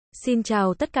Xin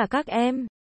chào tất cả các em.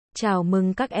 Chào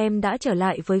mừng các em đã trở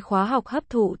lại với khóa học hấp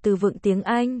thụ từ vựng tiếng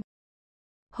Anh.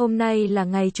 Hôm nay là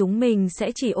ngày chúng mình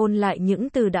sẽ chỉ ôn lại những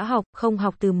từ đã học, không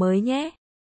học từ mới nhé.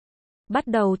 Bắt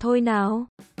đầu thôi nào.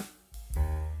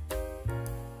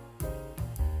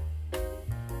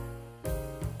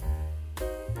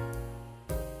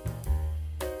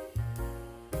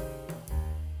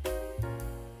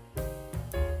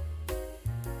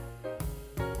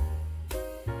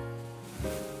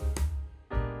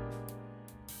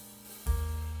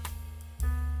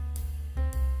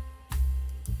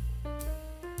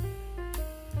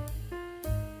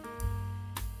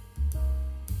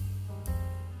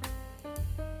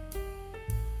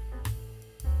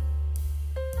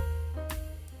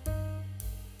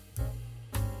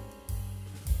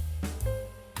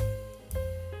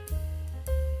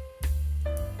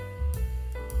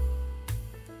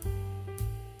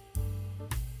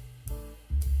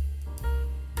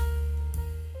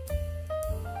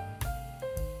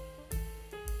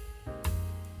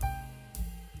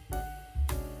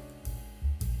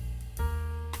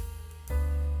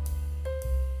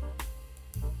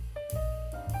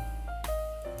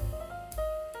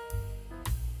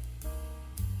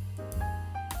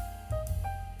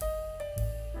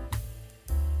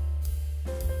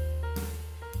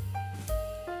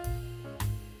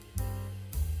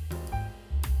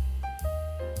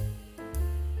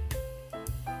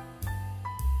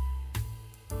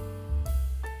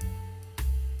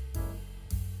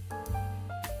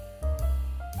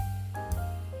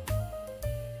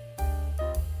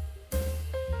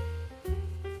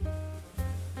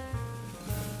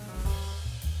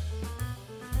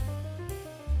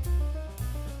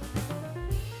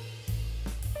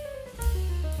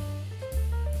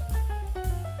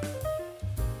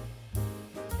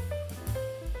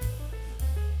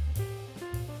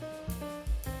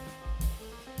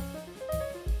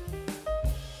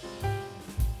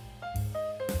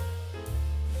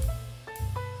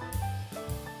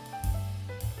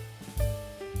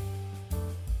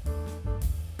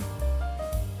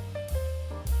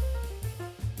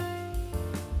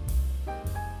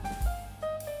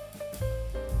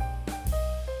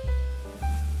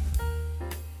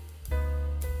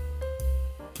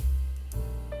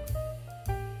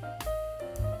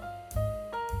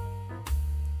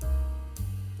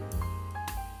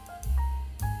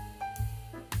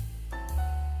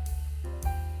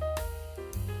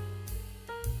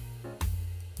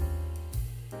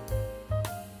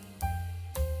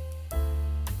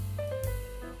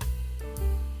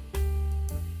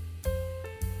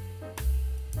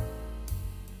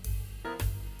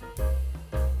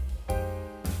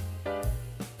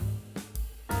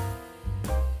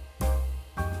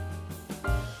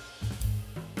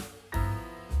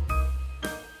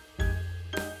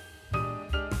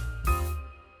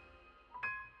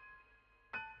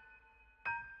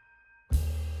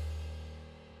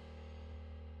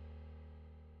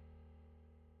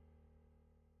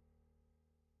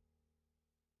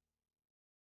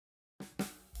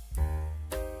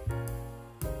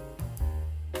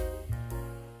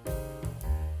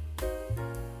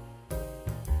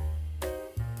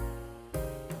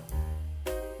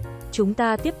 Chúng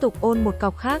ta tiếp tục ôn một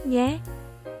cọc khác nhé.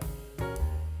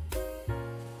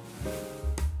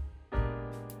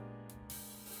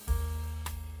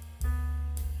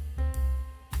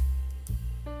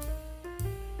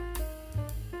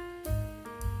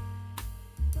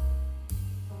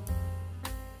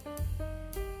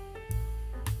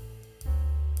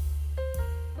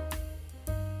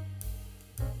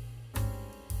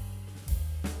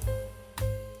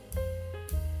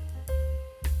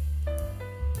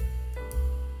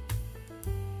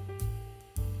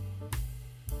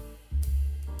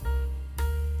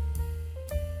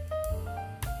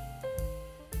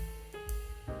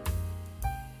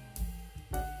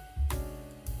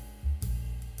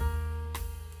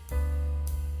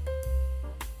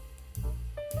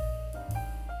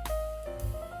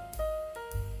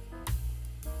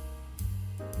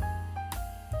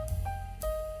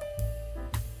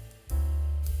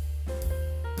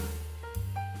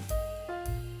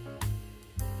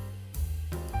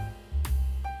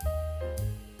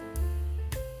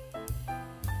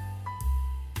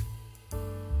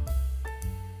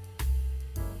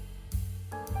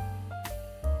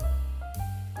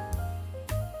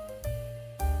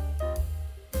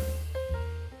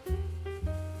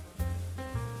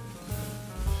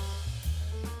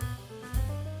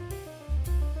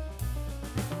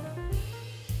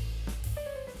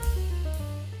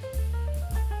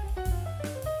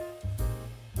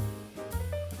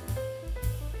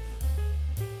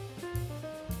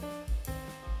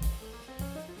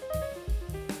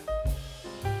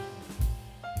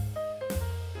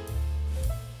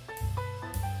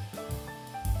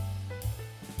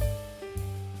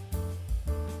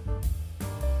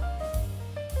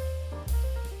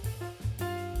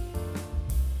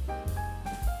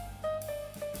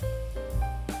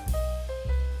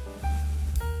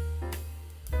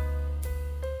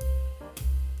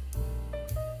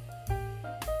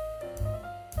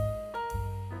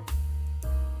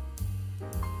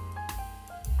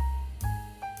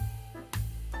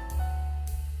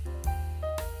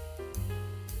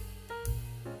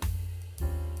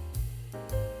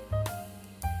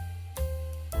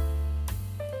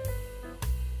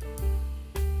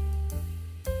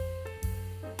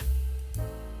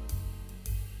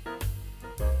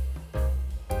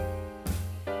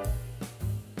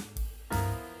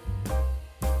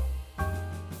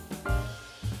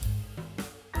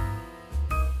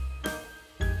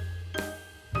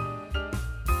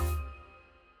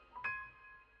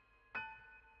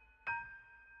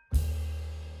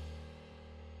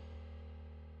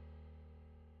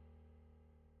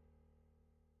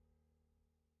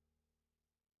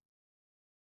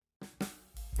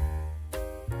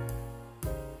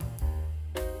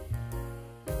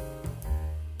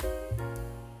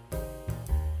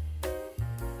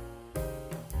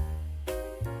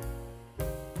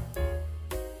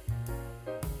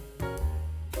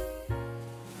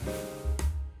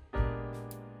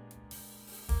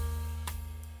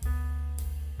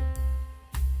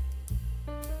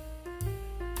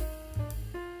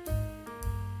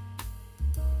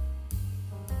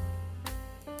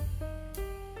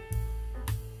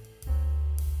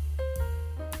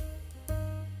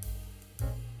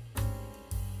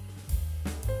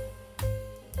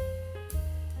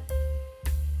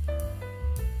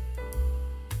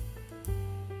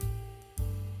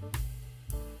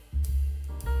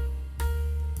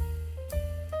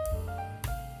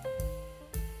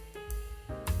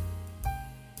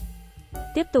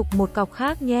 Tiếp tục một cọc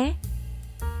khác nhé.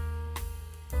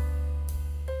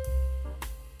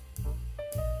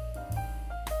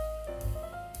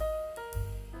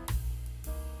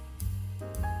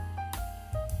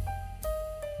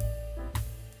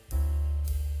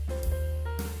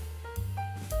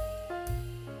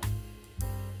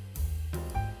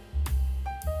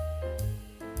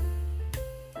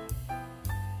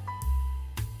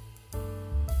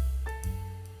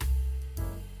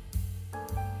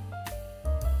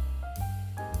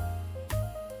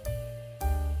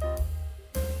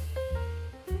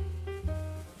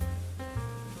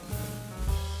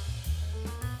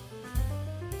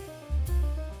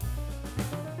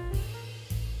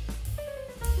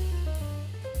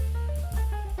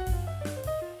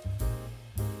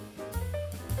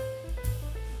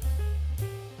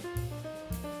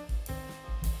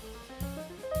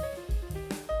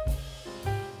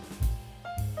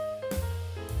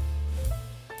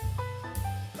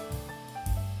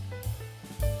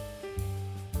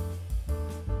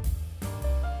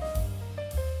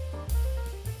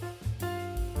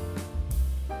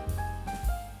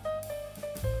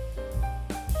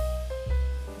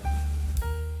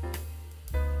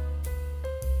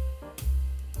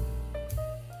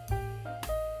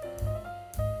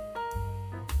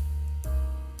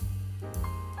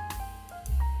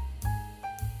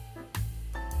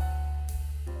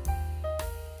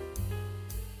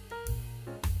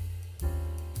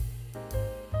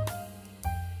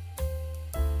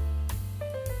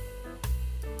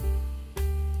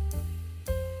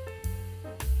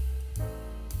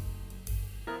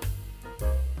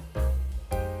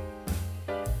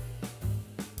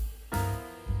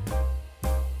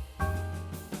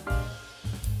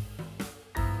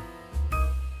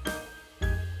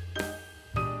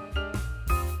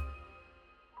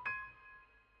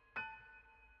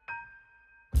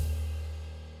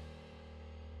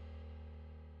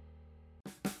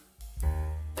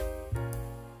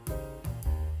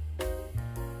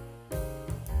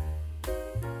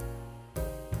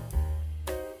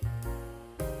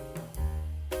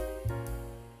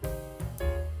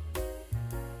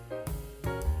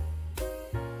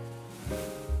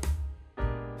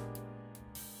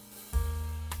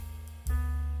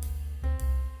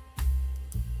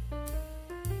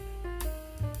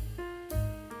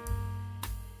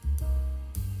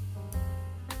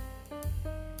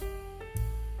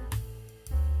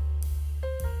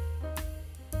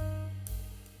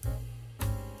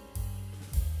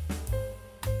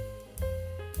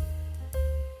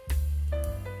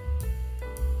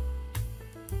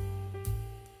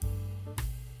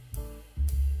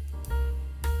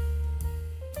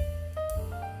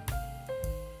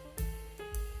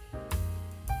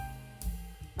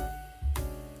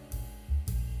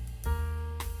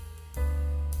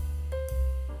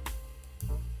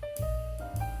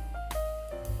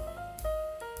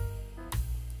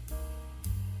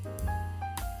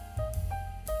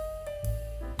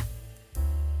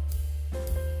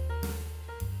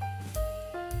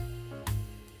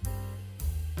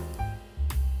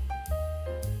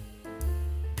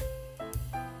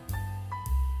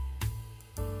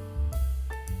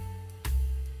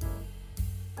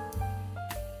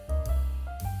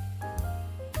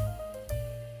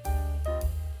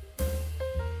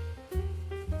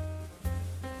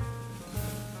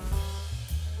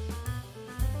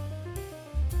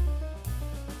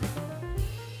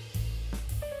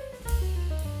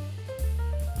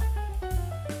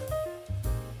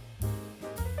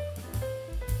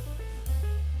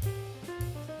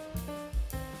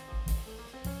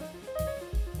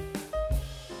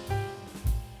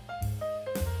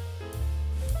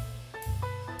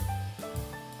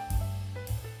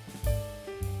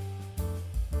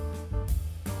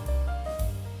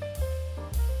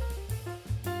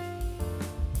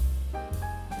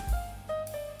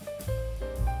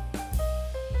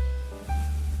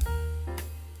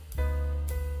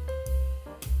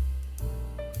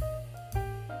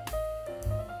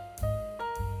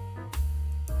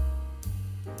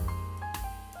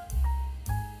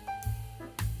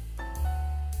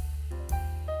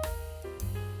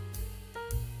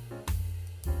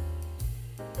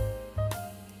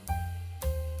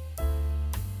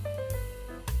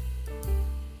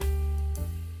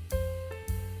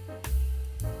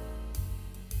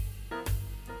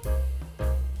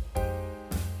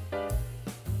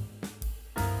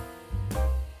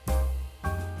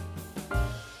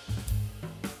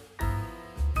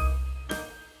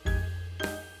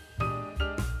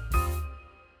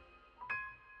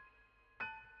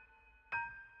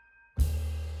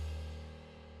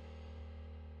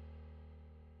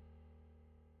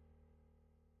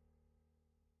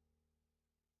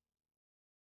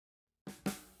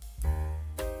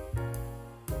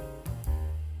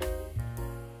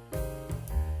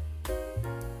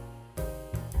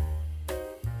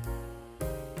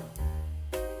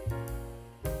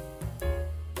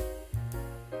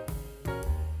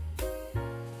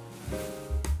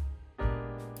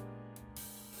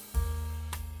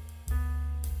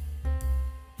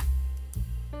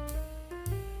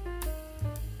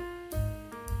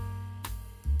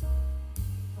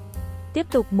 Tiếp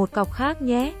tục một cọc khác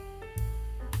nhé.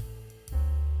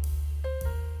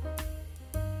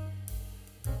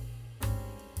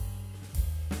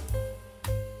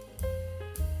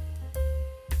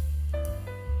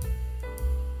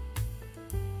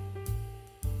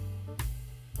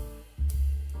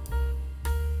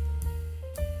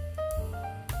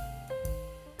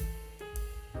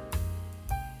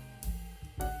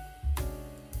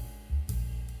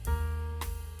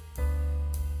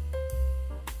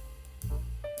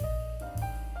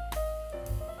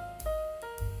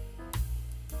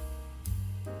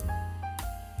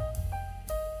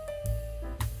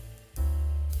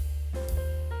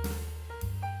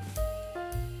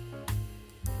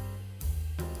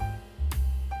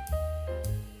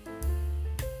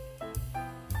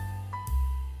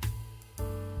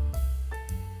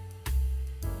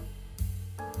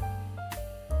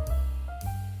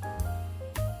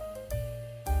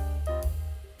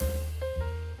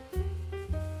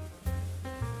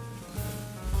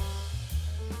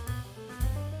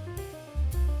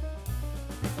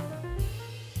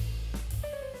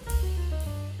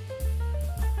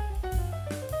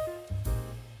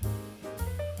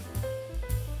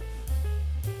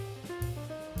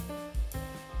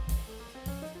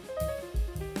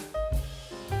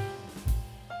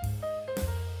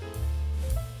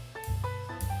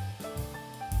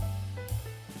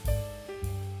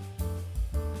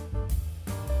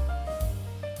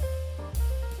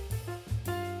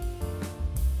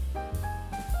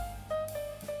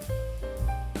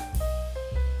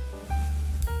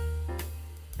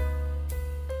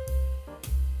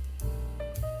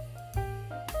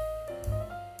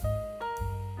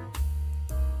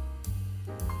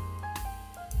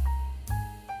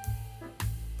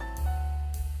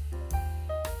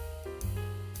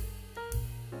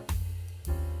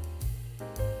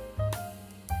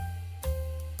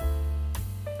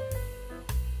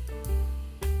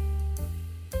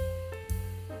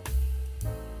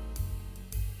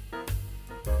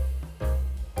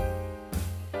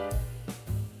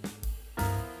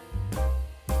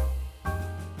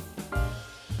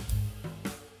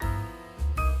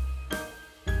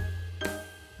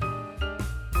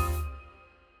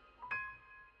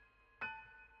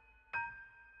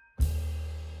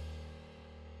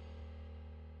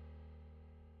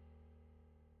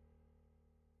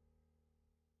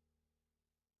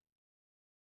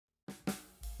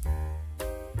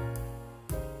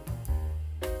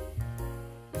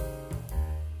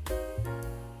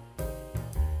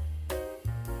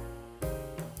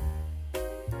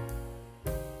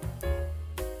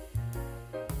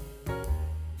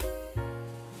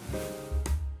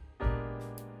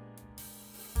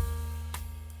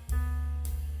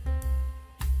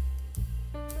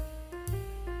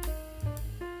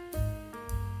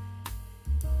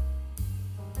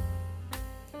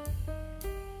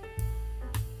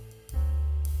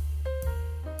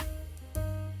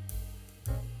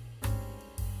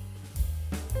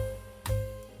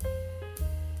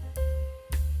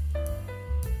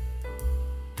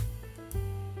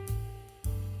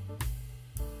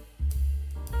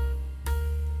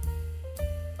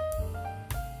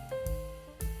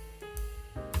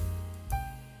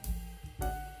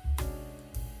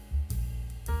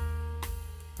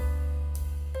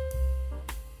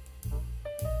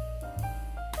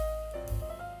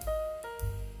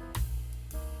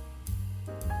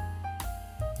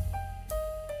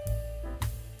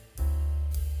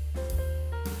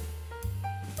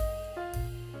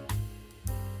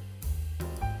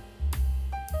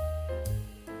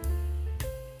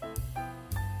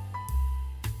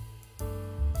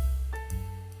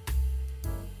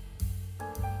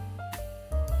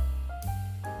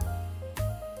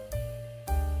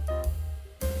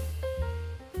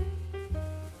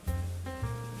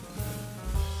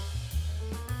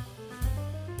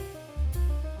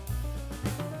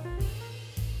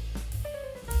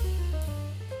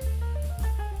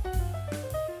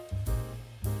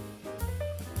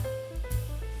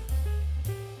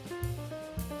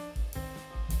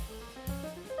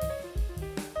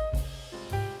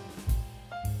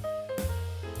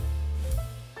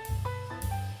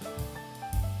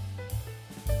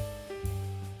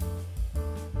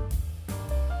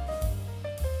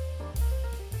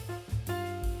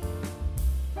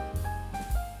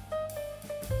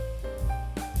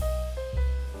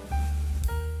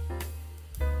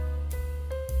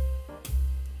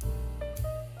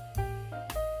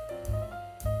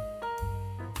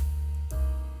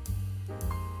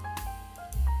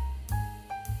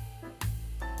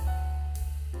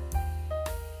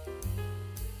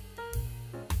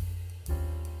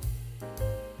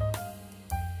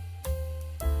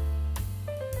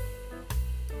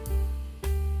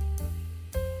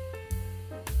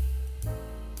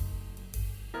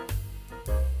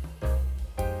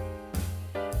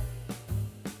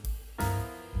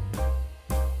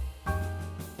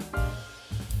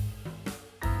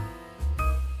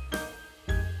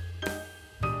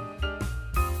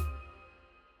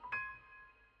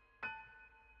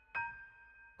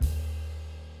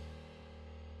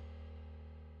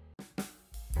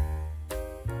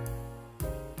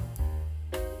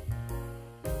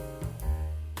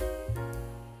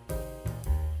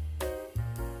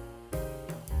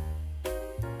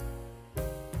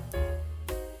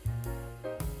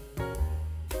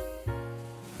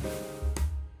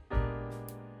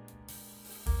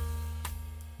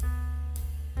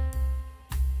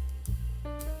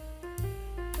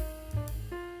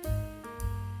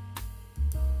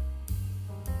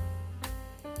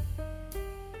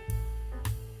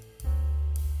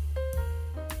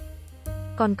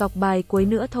 Còn cọc bài cuối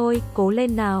nữa thôi, cố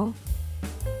lên nào.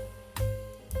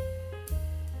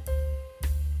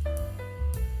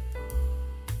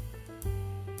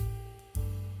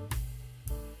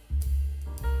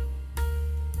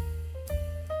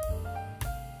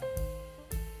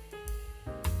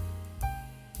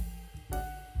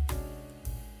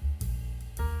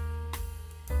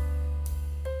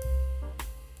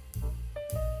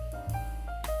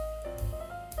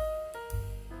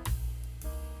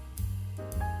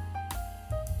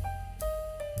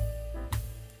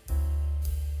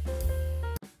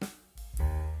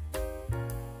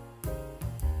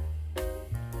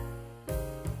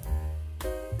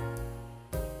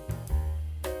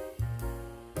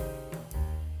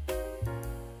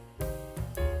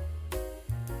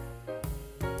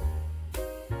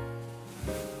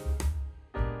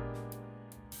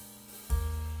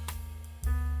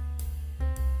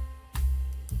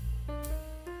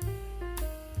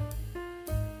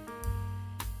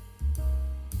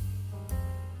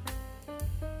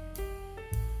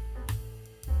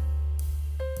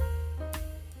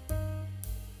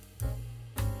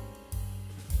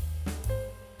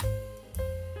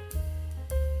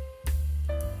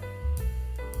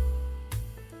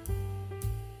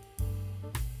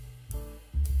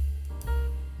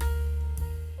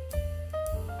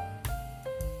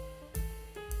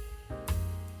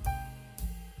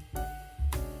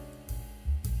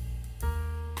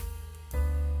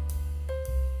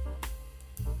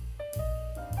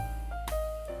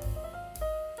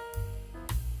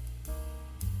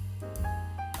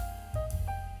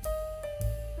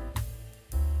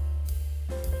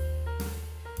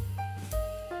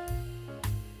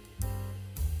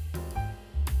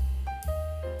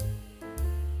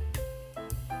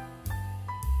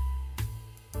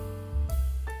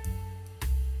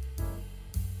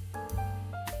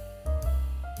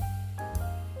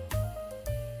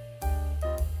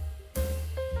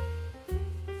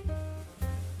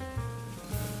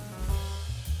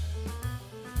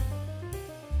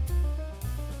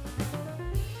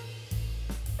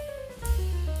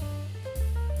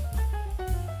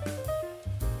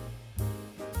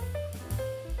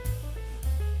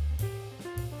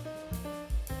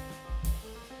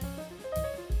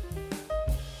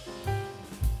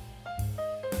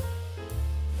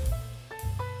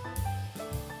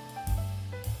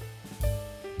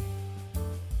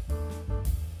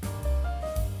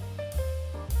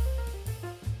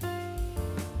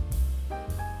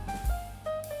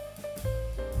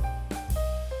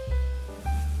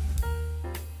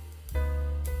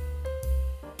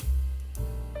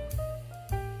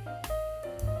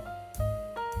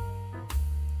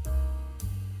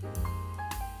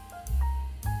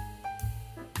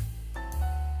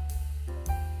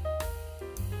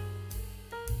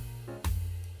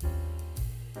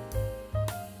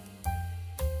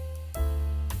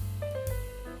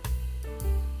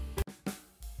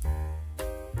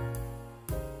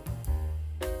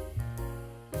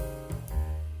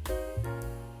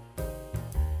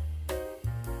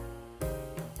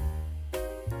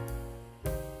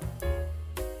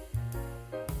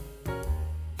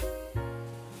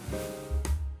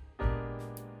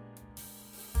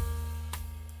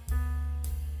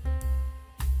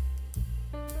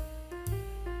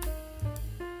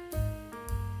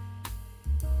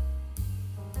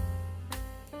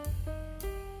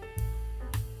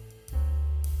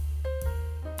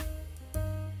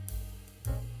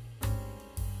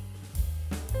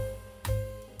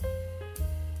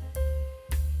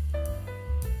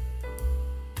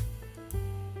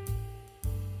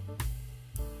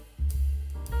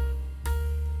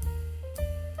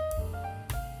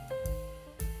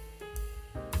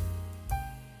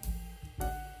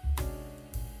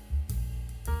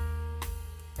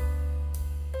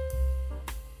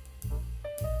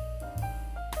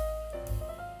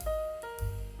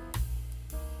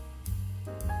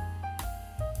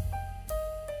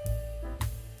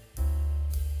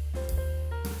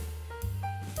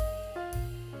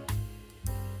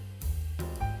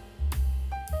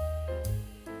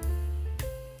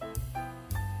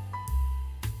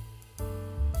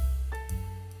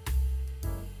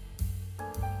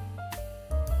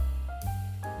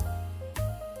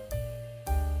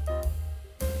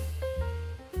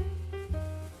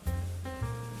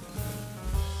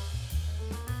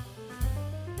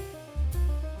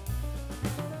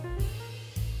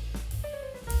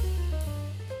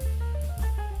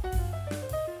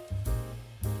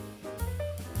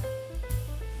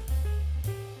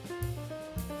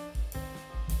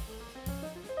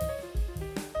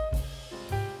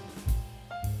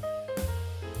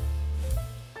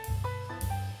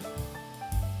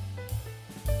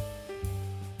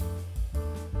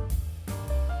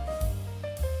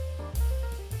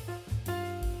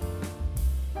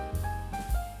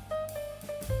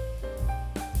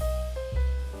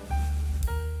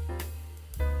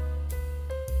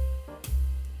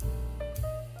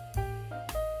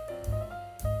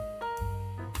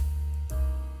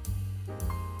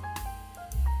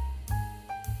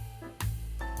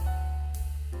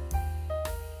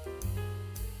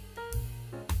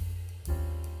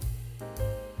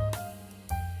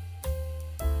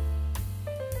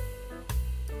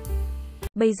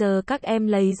 Bây giờ các em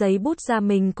lấy giấy bút ra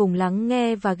mình cùng lắng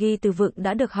nghe và ghi từ vựng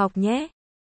đã được học nhé.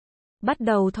 Bắt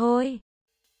đầu thôi.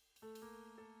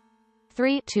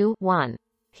 3, 2, 1.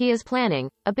 He is planning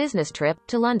a business trip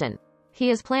to London. He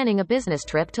is planning a business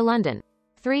trip to London.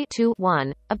 3, 2,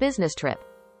 1. A business trip.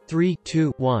 3,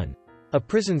 2, 1. A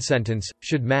prison sentence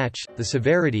should match the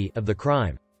severity of the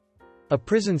crime. A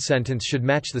prison sentence should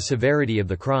match the severity of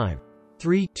the crime.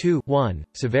 3, 2, 1.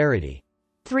 Severity.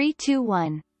 3, 2,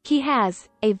 1. He has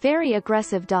a very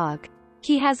aggressive dog.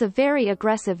 He has a very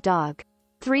aggressive dog.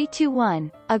 3, 2,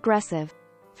 1. Aggressive.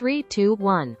 3, 2,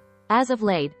 1. As of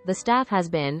late, the staff has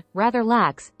been rather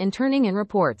lax in turning in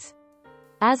reports.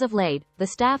 As of late, the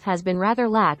staff has been rather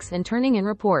lax in turning in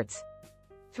reports.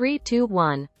 3, 2,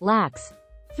 1. Lax.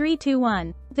 3, 2,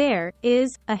 1. There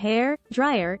is a hair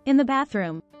dryer in the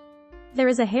bathroom. There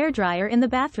is a hair dryer in the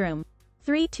bathroom.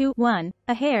 3, 2, 1.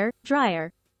 A hair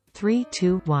dryer. 3,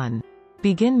 2, 1.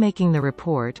 Begin making the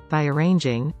report by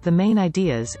arranging the main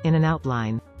ideas in an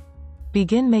outline.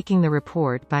 Begin making the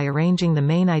report by arranging the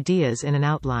main ideas in an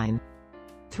outline.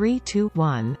 3, 2,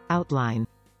 1. Outline.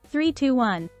 3, 2,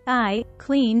 1. I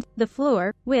cleaned the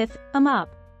floor with a mop.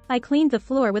 I cleaned the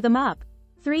floor with a mop.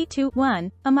 3, 2,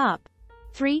 1. A mop.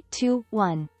 3, 2,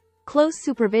 1. Close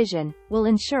supervision will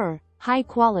ensure high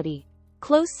quality.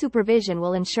 Close supervision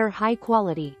will ensure high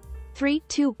quality. 3,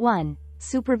 2, 1.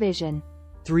 Supervision.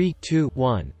 3, 2,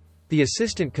 1. The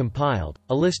assistant compiled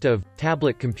a list of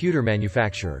tablet computer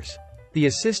manufacturers. The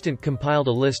assistant compiled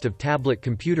a list of tablet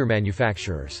computer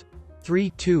manufacturers.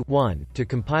 3, 2, 1. To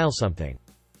compile something.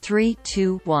 3,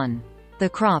 2, 1. The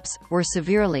crops were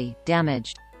severely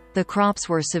damaged. The crops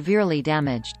were severely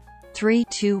damaged. 3,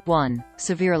 2, 1.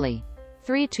 Severely.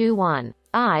 3, 2, 1.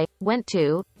 I went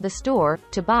to the store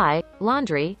to buy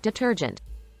laundry detergent.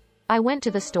 I went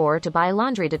to the store to buy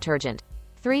laundry detergent.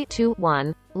 3, 2,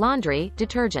 1. Laundry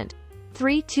detergent.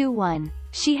 3, 2, 1.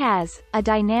 She has a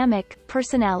dynamic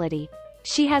personality.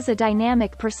 She has a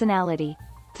dynamic personality.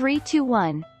 3, 2,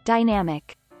 1.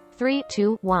 Dynamic. 3,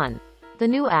 2, 1. The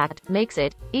new act makes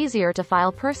it easier to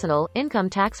file personal income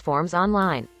tax forms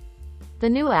online. The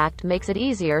new act makes it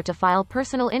easier to file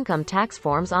personal income tax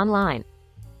forms online.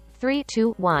 3,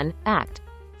 2, 1. Act.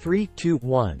 3, 2,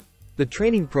 1. The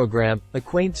training program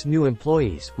acquaints new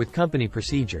employees with company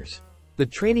procedures. The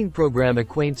training program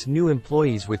acquaints new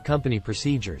employees with company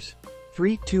procedures.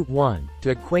 3, 2, 1.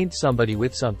 To acquaint somebody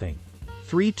with something.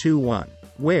 3, 2, 1.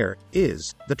 Where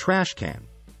is the trash can?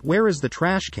 Where is the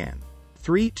trash can?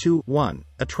 3, 2, 1.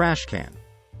 A trash can.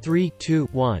 3, 2,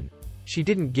 1. She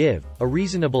didn't give a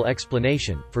reasonable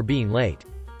explanation for being late.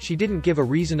 She didn't give a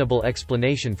reasonable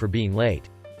explanation for being late.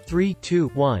 3, 2,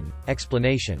 1.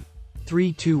 Explanation.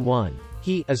 3, 2, 1.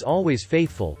 He is always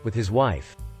faithful with his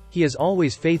wife. He is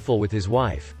always faithful with his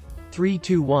wife. 3,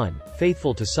 2, 1.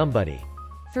 Faithful to somebody.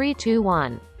 3, 2,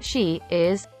 1. She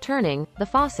is turning the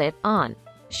faucet on.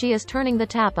 She is turning the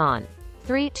tap on.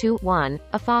 3, 2, 1.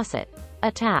 A faucet.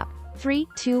 A tap. 3,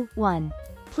 2, 1.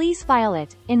 Please file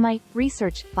it in my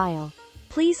research file.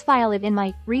 Please file it in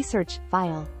my research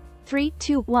file. 3,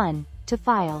 2, 1. To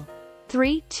file.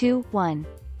 3, 2, 1.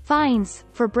 Fines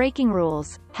for breaking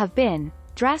rules have been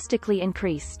drastically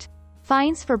increased.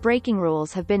 Fines for breaking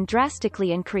rules have been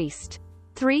drastically increased.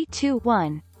 3, 2,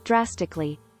 1.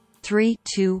 Drastically. 3,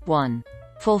 2, 1.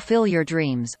 Fulfill your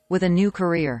dreams with a new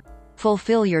career.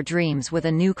 Fulfill your dreams with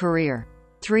a new career.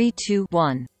 3, 2,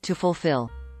 1. To fulfill.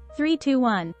 3, 2,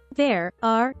 1. There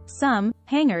are some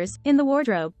hangers in the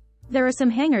wardrobe. There are some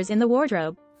hangers in the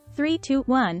wardrobe. 3, 2,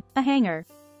 1. A hanger.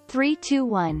 3, 2,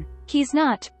 1. He's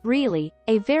not really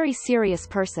a very serious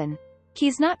person.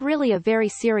 He's not really a very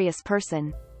serious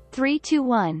person. 3, 2,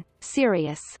 1.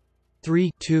 Serious.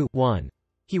 3, 2, 1.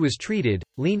 He was treated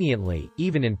leniently,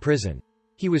 even in prison.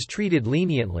 He was treated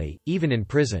leniently, even in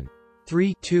prison.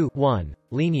 3, 2, 1.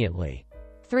 Leniently.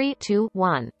 3, 2,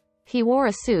 1. He wore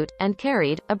a suit and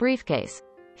carried a briefcase.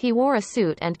 He wore a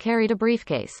suit and carried a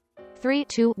briefcase. 3,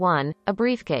 2, 1. A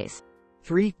briefcase.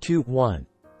 3, 2, 1.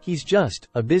 He's just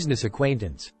a business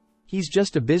acquaintance. He's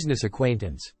just a business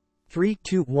acquaintance. 3,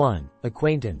 2, 1.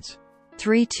 Acquaintance.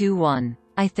 3, 2, 1.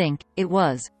 I think it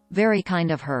was very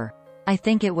kind of her. I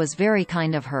think it was very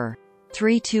kind of her.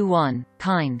 3, 2, 1.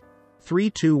 Kind. 3,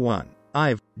 2, 1.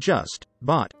 I've just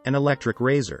bought an electric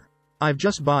razor. I've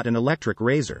just bought an electric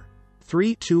razor.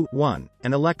 3, 2, 1.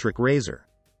 An electric razor.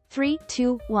 3,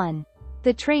 2, 1.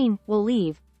 The train will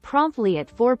leave promptly at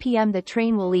 4 p.m. The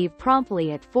train will leave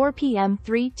promptly at 4 p.m.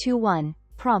 3, 2, 1.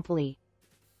 Promptly.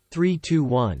 3, 2,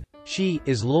 1. She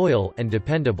is loyal and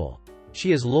dependable.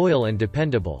 She is loyal and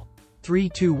dependable. 3,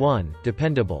 2, 1.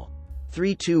 Dependable.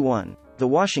 3, 2, 1. The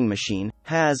washing machine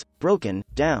has broken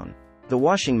down. The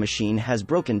washing machine has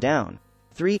broken down.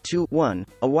 3, 2, 1.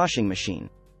 A washing machine.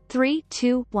 3,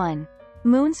 2, 1.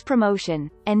 Moon's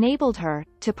promotion enabled her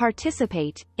to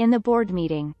participate in the board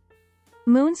meeting.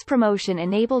 Moon's promotion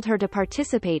enabled her to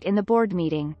participate in the board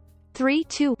meeting. 3,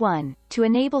 2, 1. To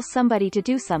enable somebody to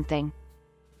do something.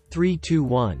 3, 2,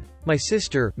 1. My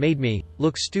sister made me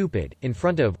look stupid in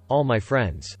front of all my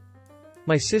friends.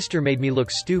 My sister made me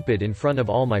look stupid in front of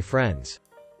all my friends.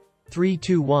 3,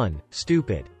 2, 1.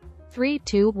 Stupid. 3,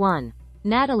 2, 1.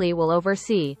 Natalie will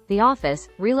oversee the office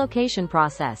relocation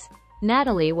process.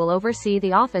 Natalie will oversee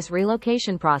the office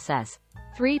relocation process.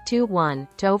 3, 2, 1.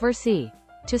 To oversee.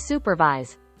 To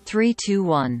supervise. 3, 2,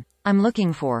 1. I'm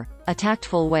looking for a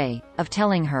tactful way of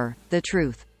telling her the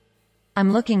truth.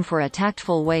 I'm looking for a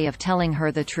tactful way of telling her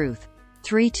the truth.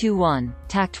 3, 2, 1.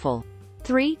 Tactful.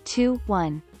 3, 2,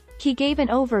 1. He gave an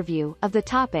overview of the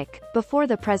topic before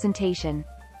the presentation.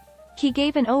 He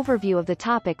gave an overview of the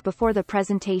topic before the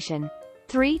presentation.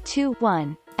 3, 2,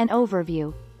 1. An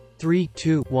overview. 3,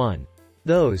 2, 1.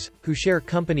 Those who share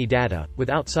company data with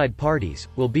outside parties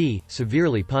will be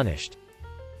severely punished.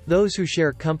 Those who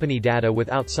share company data with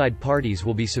outside parties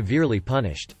will be severely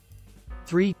punished.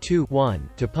 3, 2, 1.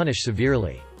 To punish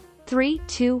severely. 3,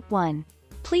 2, 1.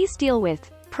 Please deal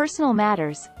with personal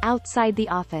matters outside the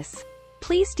office.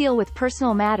 Please deal with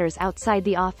personal matters outside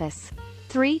the office.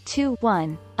 3, 2,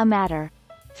 1. A matter.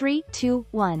 3, 2,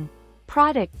 1.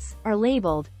 Products are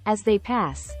labeled as they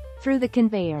pass through the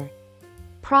conveyor.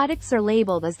 Products are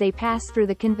labeled as they pass through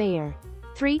the conveyor.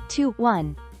 3, 2,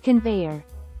 1. Conveyor.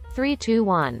 3, 2,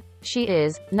 1. She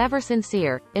is never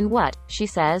sincere in what she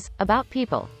says about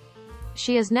people.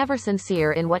 She is never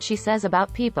sincere in what she says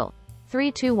about people.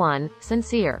 3, 2, 1.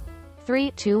 Sincere.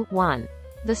 3, 2, 1.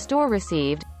 The store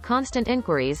received constant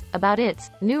inquiries about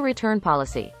its new return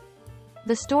policy.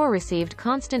 The store received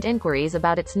constant inquiries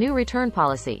about its new return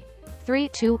policy. 3,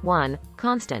 2, 1.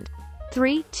 Constant.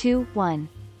 3, 2, 1.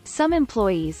 Some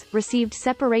employees received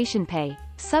separation pay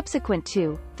subsequent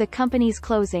to the company's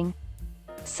closing.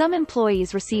 Some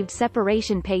employees received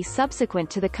separation pay subsequent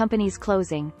to the company's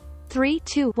closing. 3,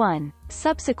 2, 1.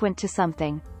 Subsequent to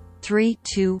something. 3,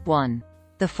 2, 1.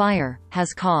 The fire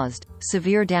has caused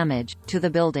severe damage to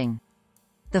the building.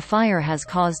 The fire has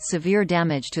caused severe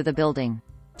damage to the building.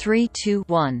 3, 2,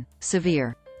 1.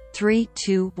 Severe. 3,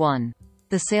 2, 1.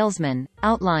 The salesman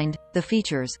outlined the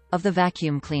features of the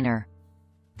vacuum cleaner.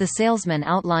 The salesman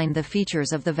outlined the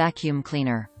features of the vacuum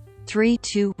cleaner. 3,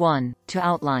 2, 1. To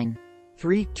outline.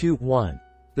 3, 2, 1.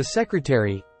 The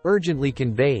secretary urgently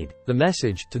conveyed the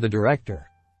message to the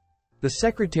director. The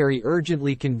secretary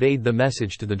urgently conveyed the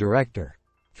message to the director.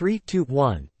 3, 2,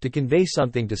 1. To convey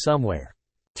something to somewhere.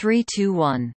 3, 2,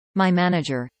 1. My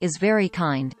manager is very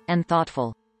kind and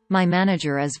thoughtful. My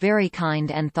manager is very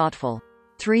kind and thoughtful.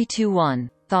 3, 2,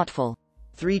 1. Thoughtful.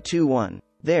 3, 2, 1.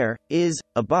 There is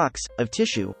a box of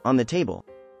tissue on the table.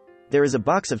 There is a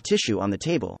box of tissue on the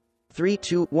table. 3,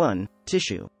 2, 1.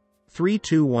 Tissue. 3,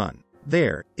 2, 1.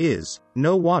 There is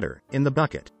no water in the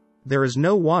bucket. There is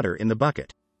no water in the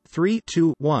bucket. 3,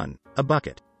 2, 1. A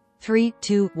bucket. 3,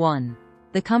 2, 1.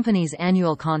 The company's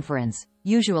annual conference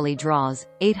usually draws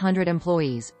 800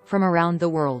 employees from around the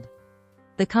world.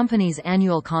 The company's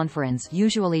annual conference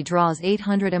usually draws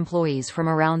 800 employees from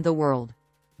around the world.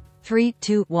 3,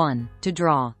 2, 1. To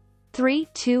draw. 3,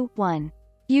 2, 1.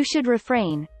 You should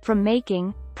refrain from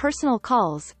making personal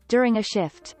calls during a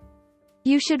shift.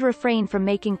 You should refrain from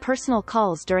making personal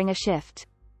calls during a shift.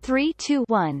 3, 2,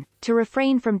 1. To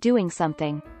refrain from doing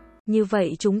something. Như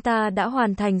vậy chúng ta đã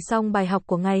hoàn thành xong bài học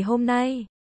của ngày hôm nay.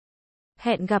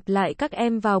 Hẹn gặp lại các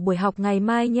em vào buổi học ngày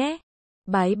mai nhé.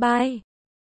 Bye bye.